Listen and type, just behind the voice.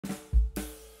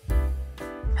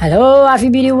Hello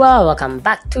everybody, welcome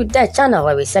back to the channel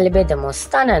where we celebrate the most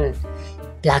stunning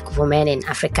black women in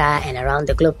Africa and around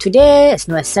the globe. Today is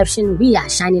no exception. We are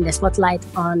shining the spotlight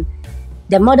on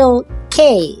the model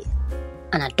K,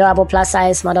 an adorable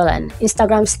plus-size model and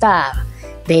Instagram star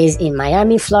based in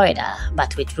Miami, Florida,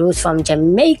 but with roots from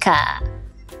Jamaica.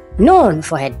 Known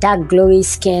for her dark glowy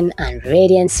skin and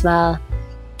radiant smile,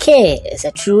 K is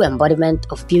a true embodiment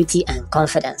of beauty and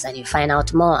confidence, and you find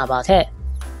out more about her.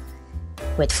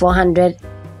 With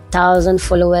 400,000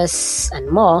 followers and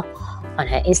more on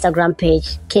her Instagram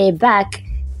page, Backk,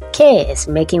 K is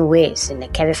making waves in the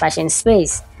curvy fashion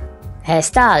space. Her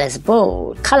style is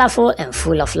bold, colorful, and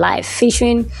full of life,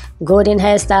 featuring golden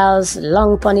hairstyles,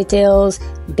 long ponytails,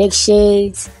 big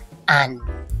shades, and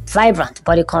vibrant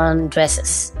bodycon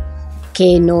dresses.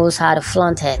 K knows how to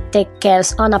flaunt her thick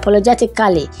curves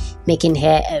unapologetically, making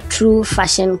her a true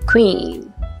fashion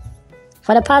queen.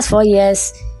 For the past 4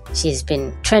 years, she's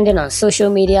been trending on social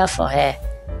media for her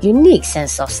unique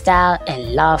sense of style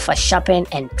and love for shopping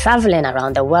and traveling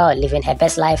around the world, living her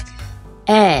best life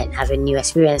and having new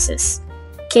experiences.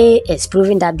 K is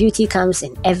proving that beauty comes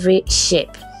in every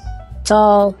shape,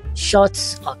 tall, short,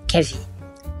 or curvy.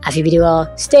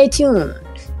 Stay tuned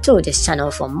to this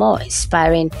channel for more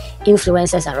inspiring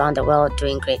influencers around the world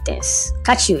doing great things.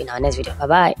 Catch you in our next video. Bye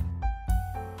bye.